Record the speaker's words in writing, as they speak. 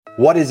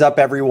What is up,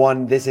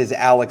 everyone? This is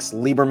Alex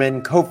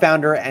Lieberman,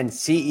 co-founder and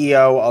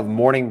CEO of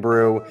Morning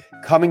Brew,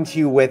 coming to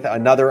you with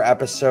another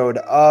episode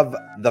of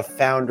The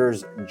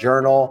Founder's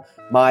Journal,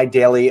 my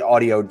daily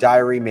audio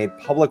diary made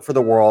public for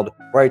the world,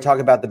 where I talk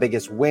about the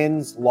biggest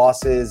wins,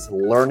 losses,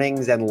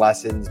 learnings, and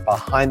lessons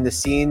behind the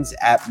scenes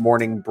at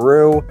Morning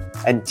Brew.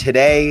 And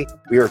today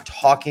we are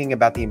talking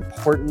about the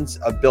importance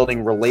of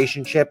building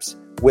relationships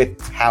with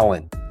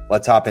talent.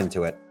 Let's hop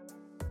into it.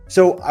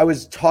 So I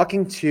was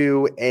talking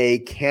to a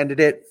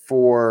candidate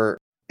for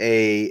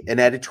an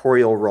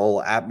editorial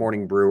role at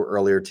Morning Brew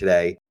earlier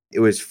today. It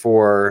was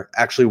for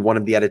actually one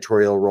of the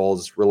editorial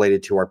roles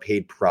related to our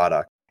paid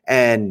product.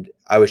 And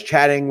I was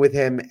chatting with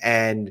him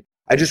and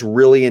I just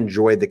really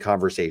enjoyed the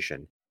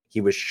conversation.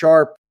 He was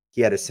sharp. He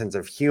had a sense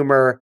of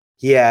humor.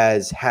 He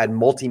has had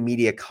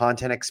multimedia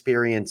content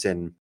experience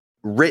in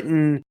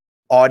written,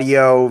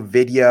 audio,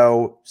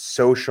 video,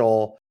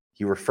 social.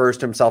 He refers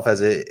to himself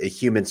as a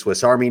human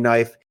Swiss Army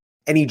knife.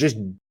 And he just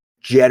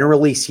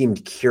generally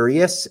seemed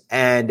curious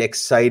and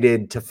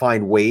excited to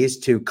find ways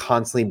to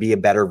constantly be a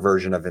better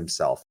version of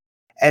himself.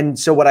 And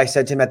so what I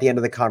said to him at the end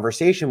of the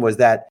conversation was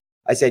that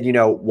I said,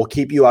 we'll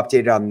keep you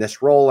updated on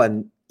this role.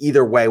 And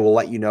either way, we'll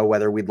let you know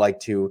whether we'd like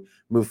to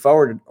move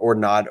forward or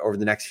not over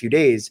the next few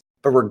days.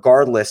 But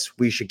regardless,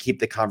 we should keep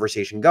the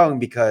conversation going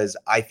because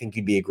I think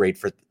you'd be a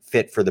great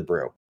fit for the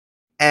brew.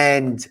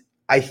 And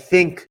I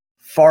think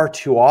far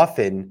too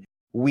often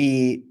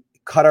we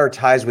cut our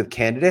ties with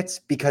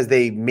candidates because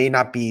they may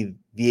not be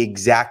the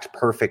exact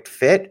perfect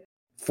fit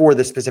for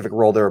the specific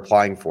role they're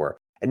applying for.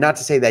 And not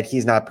to say that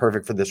he's not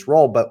perfect for this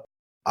role, but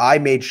I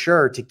made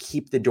sure to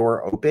keep the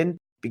door open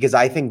because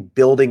I think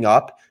building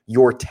up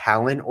your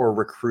talent or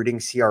recruiting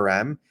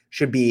CRM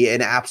should be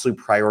an absolute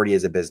priority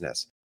as a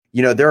business.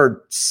 There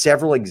are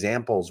several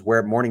examples where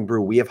at Morning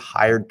Brew, we have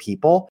hired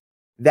people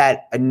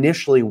that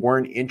initially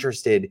weren't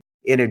interested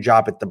in a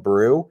job at the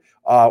brew,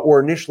 or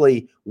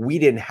initially we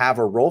didn't have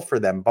a role for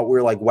them, but we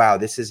were like, wow,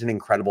 this is an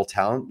incredible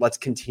talent. Let's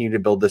continue to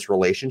build this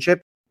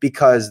relationship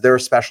because they're a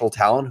special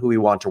talent who we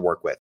want to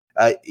work with.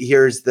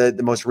 Here's the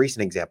most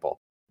recent example.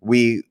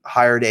 We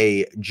hired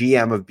a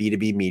GM of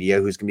B2B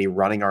media who's going to be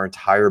running our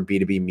entire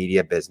B2B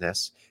media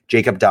business,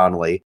 Jacob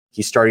Donnelly.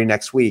 He's starting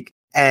next week.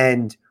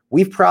 And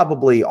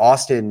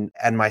Austin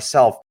and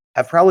myself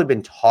have probably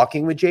been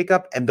talking with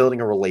Jacob and building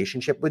a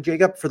relationship with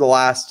Jacob for the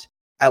last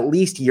at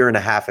least year and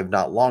a half, if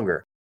not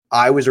longer.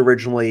 I was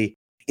originally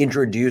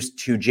introduced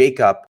to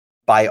Jacob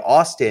by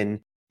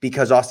Austin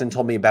because Austin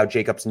told me about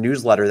Jacob's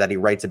newsletter that he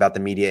writes about the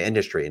media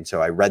industry. And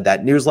so I read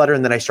that newsletter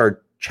and then I started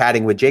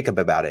chatting with Jacob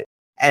about it.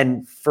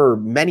 And for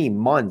many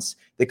months,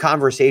 the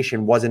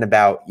conversation wasn't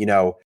about,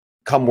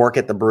 come work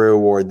at the brew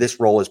or this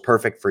role is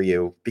perfect for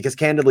you, because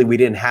candidly, we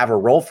didn't have a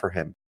role for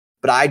him.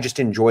 But I just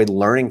enjoyed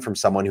learning from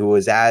someone who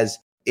was as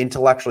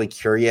intellectually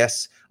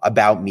curious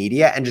about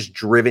media and just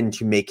driven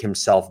to make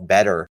himself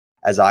better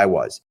as I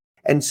was.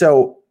 And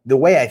so the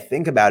way I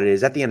think about it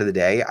is at the end of the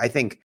day, I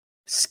think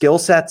skill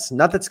sets,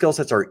 not that skill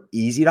sets are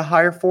easy to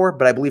hire for,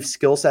 but I believe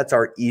skill sets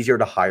are easier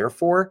to hire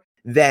for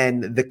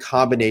than the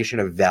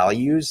combination of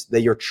values that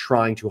you're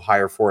trying to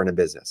hire for in a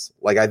business.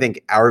 Like, I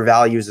think our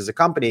values as a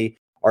company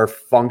are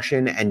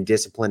function and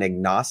discipline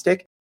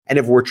agnostic. And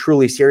if we're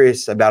truly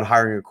serious about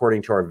hiring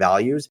according to our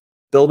values,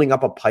 building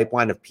up a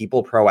pipeline of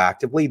people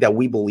proactively that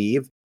we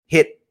believe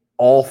hit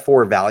all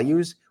four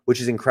values, which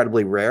is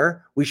incredibly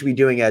rare, we should be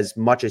doing as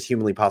much as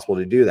humanly possible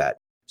to do that.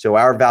 So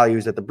our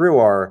values at the brew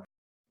are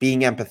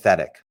being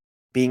empathetic,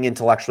 being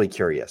intellectually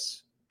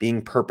curious,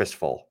 being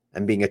purposeful,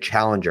 and being a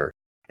challenger.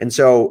 And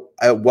so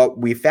what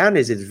we found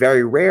is it's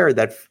very rare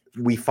that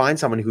we find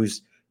someone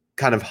who's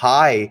kind of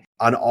high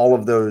on all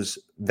of those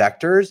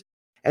vectors.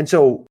 And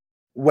so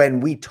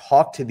when we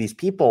talk to these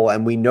people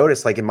and we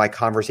notice, like in my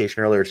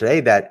conversation earlier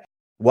today, that,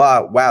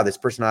 wow, this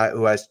person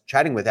who I was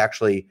chatting with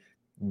actually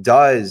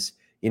does,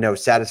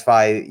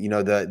 satisfy,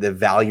 the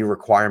value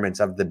requirements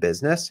of the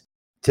business.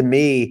 To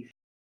me,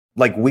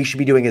 like, we should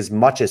be doing as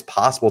much as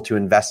possible to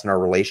invest in our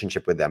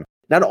relationship with them.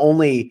 Not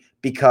only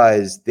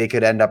because they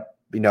could end up,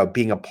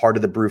 being a part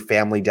of the brew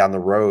family down the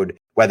road,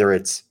 whether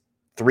it's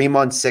 3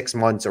 months, 6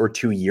 months, or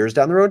 2 years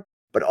down the road,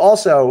 but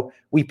also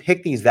we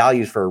pick these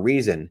values for a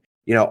reason.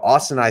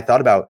 Austin and I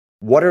thought about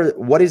what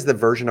is the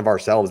version of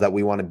ourselves that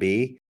we want to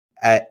be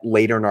at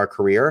later in our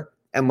career,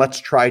 and let's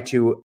try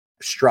to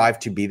strive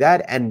to be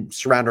that and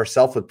surround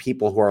ourselves with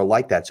people who are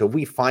like that. So if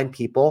we find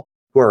people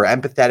who are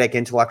empathetic,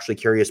 intellectually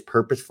curious,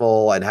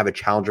 purposeful, and have a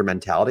challenger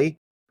mentality,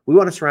 we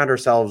want to surround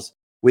ourselves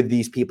with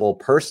these people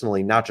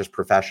personally, not just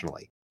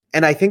professionally.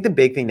 And I think the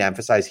big thing to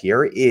emphasize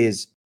here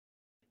is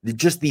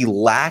just the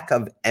lack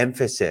of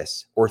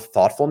emphasis or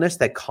thoughtfulness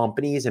that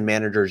companies and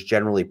managers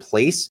generally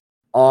place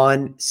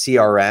on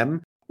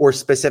CRM, or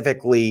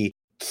specifically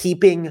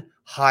keeping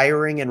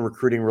hiring and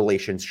recruiting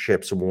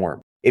relationships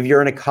warm. If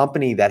you're in a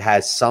company that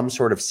has some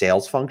sort of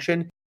sales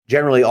function,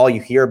 generally all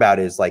you hear about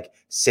is like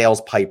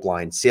sales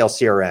pipeline, sales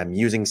CRM,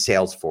 using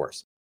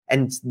Salesforce.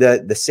 And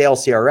the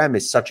sales CRM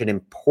is such an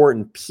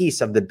important piece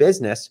of the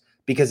business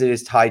because it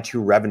is tied to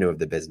revenue of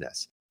the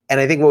business. And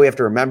I think what we have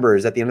to remember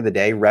is at the end of the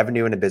day,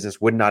 revenue in a business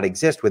would not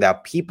exist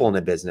without people in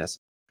a business.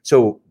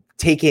 So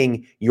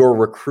taking your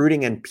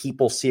recruiting and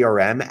people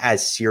CRM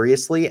as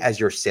seriously as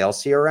your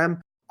sales CRM,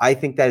 I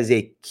think that is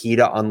a key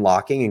to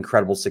unlocking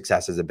incredible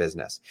success as a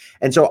business.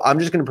 And so I'm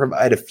just going to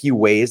provide a few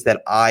ways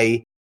that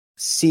I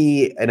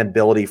see an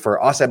ability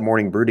for us at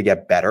Morning Brew to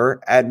get better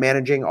at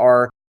managing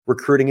our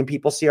recruiting and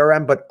people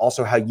CRM, but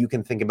also how you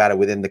can think about it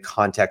within the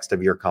context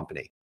of your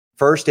company.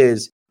 First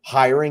is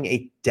hiring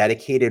a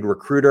dedicated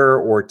recruiter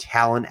or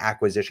talent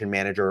acquisition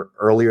manager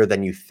earlier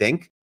than you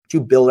think to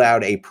build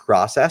out a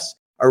process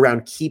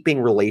around keeping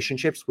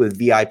relationships with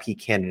VIP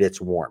candidates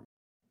warm.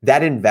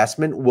 That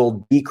investment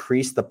will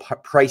decrease the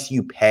price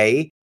you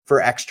pay for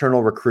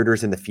external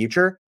recruiters in the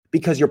future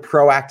because you're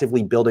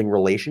proactively building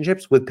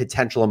relationships with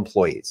potential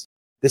employees.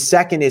 The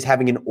second is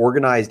having an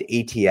organized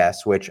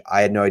ATS, which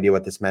I had no idea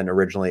what this meant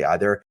originally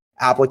either,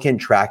 applicant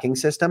tracking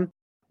system,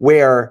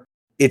 where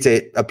it's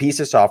a piece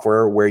of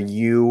software where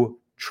you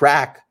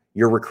track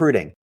your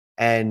recruiting.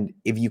 And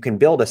if you can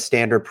build a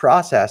standard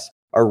process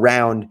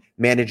around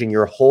managing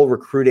your whole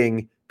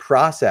recruiting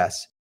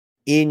process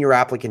in your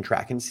applicant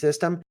tracking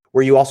system,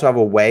 where you also have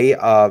a way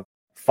of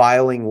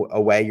filing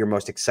away your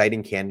most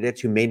exciting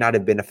candidates who may not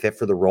have been a fit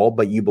for the role,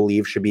 but you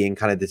believe should be in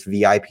kind of this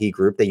VIP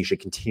group that you should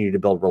continue to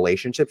build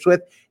relationships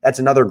with. That's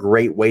another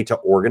great way to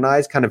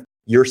organize kind of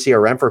your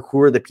CRM for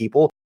who are the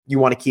people you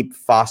want to keep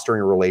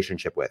fostering a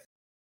relationship with.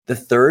 The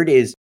third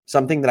is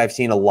something that I've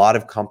seen a lot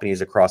of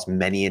companies across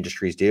many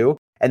industries do,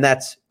 and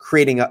that's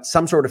creating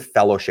some sort of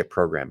fellowship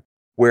program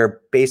where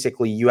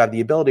basically you have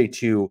the ability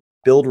to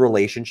build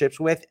relationships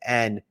with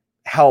and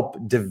help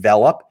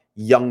develop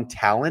young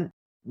talent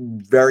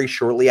very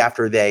shortly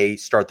after they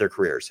start their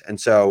careers.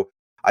 And so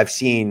I've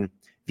seen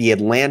The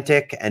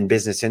Atlantic and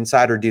Business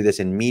Insider do this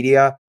in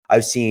media.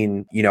 I've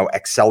seen,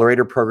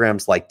 accelerator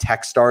programs like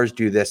Techstars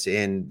do this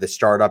in the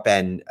startup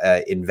and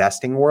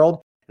investing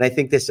world. And I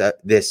think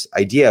this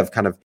idea of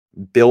kind of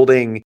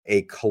building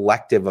a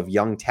collective of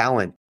young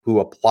talent who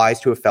applies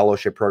to a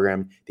fellowship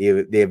program,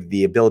 they have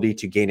the ability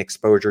to gain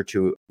exposure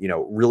to,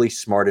 really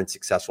smart and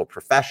successful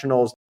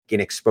professionals,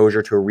 gain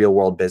exposure to a real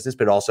world business,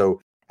 but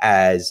also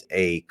as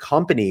a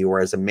company or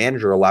as a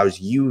manager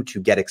allows you to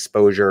get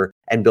exposure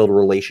and build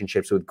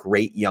relationships with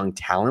great young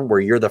talent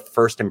where you're the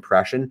first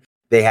impression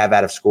they have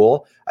out of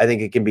school. I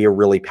think it can be a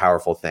really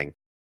powerful thing.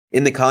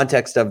 In the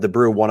context of the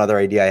brew, one other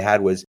idea I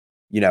had was,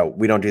 we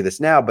don't do this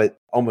now, but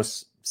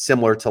almost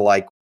similar to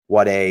like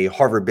what a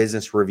Harvard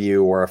Business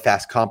Review or a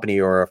Fast Company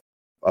or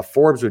a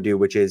Forbes would do,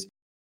 which is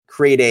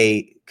create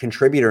a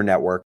contributor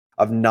network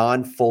of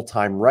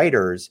non-full-time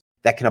writers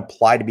that can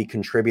apply to be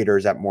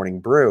contributors at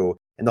Morning Brew.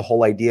 And the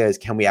whole idea is,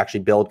 can we actually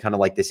build kind of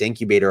like this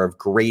incubator of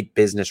great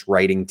business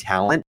writing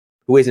talent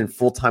who isn't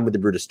full-time with the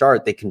brew to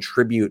start? They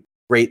contribute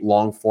great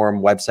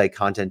long-form website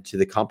content to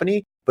the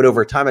company. But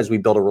over time, as we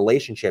build a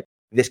relationship,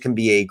 this can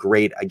be a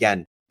great,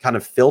 again, kind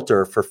of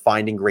filter for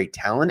finding great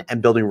talent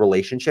and building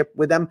relationship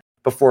with them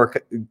before,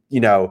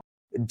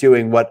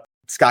 doing what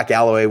Scott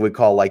Galloway would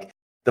call like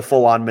the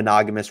full-on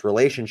monogamous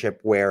relationship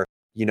where,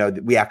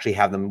 we actually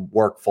have them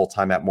work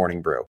full-time at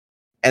Morning Brew.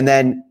 And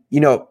then,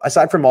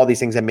 aside from all these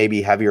things that may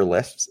be heavier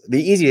lists,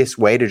 the easiest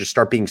way to just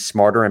start being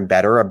smarter and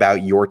better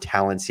about your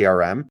talent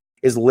CRM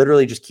is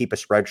literally just keep a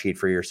spreadsheet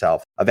for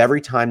yourself of every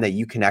time that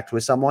you connect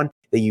with someone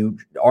that you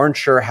aren't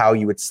sure how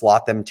you would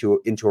slot them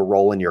into a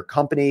role in your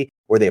company,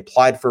 or they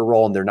applied for a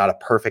role and they're not a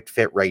perfect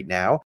fit right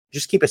now.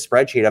 Just keep a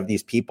spreadsheet of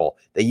these people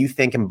that you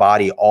think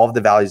embody all of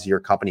the values of your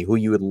company, who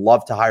you would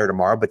love to hire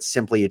tomorrow, but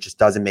simply it just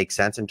doesn't make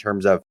sense in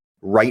terms of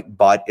right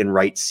butt and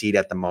right seat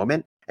at the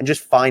moment. And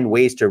just find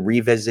ways to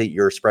revisit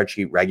your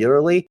spreadsheet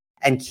regularly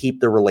and keep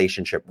the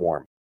relationship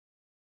warm.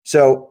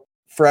 So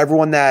for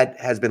everyone that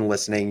has been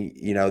listening,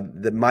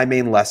 my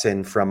main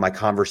lesson from my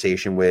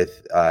conversation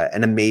with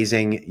an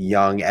amazing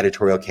young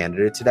editorial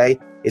candidate today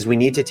is we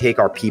need to take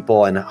our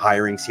people and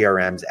hiring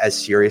CRMs as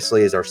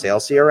seriously as our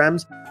sales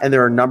CRMs. And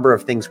there are a number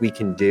of things we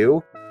can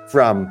do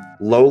from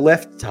low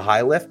lift to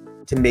high lift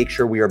to make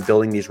sure we are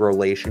building these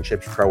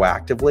relationships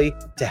proactively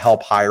to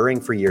help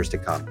hiring for years to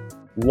come.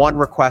 One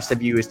request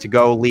of you is to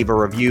go leave a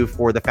review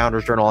for the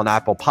Founders Journal on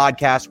Apple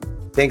Podcasts.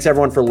 Thanks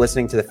everyone for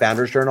listening to the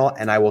Founders Journal,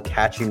 and I will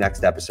catch you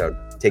next episode.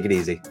 Take it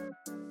easy.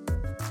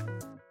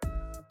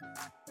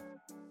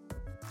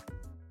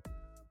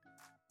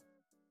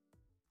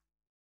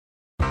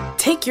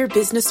 Take your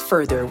business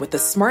further with the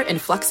smart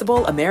and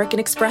flexible American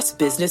Express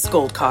Business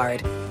Gold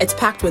Card. It's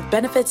packed with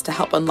benefits to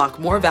help unlock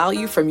more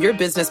value from your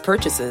business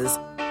purchases.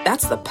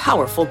 That's the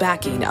powerful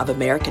backing of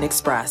American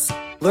Express.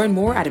 Learn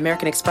more at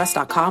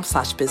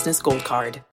americanexpress.com/businessgoldcard.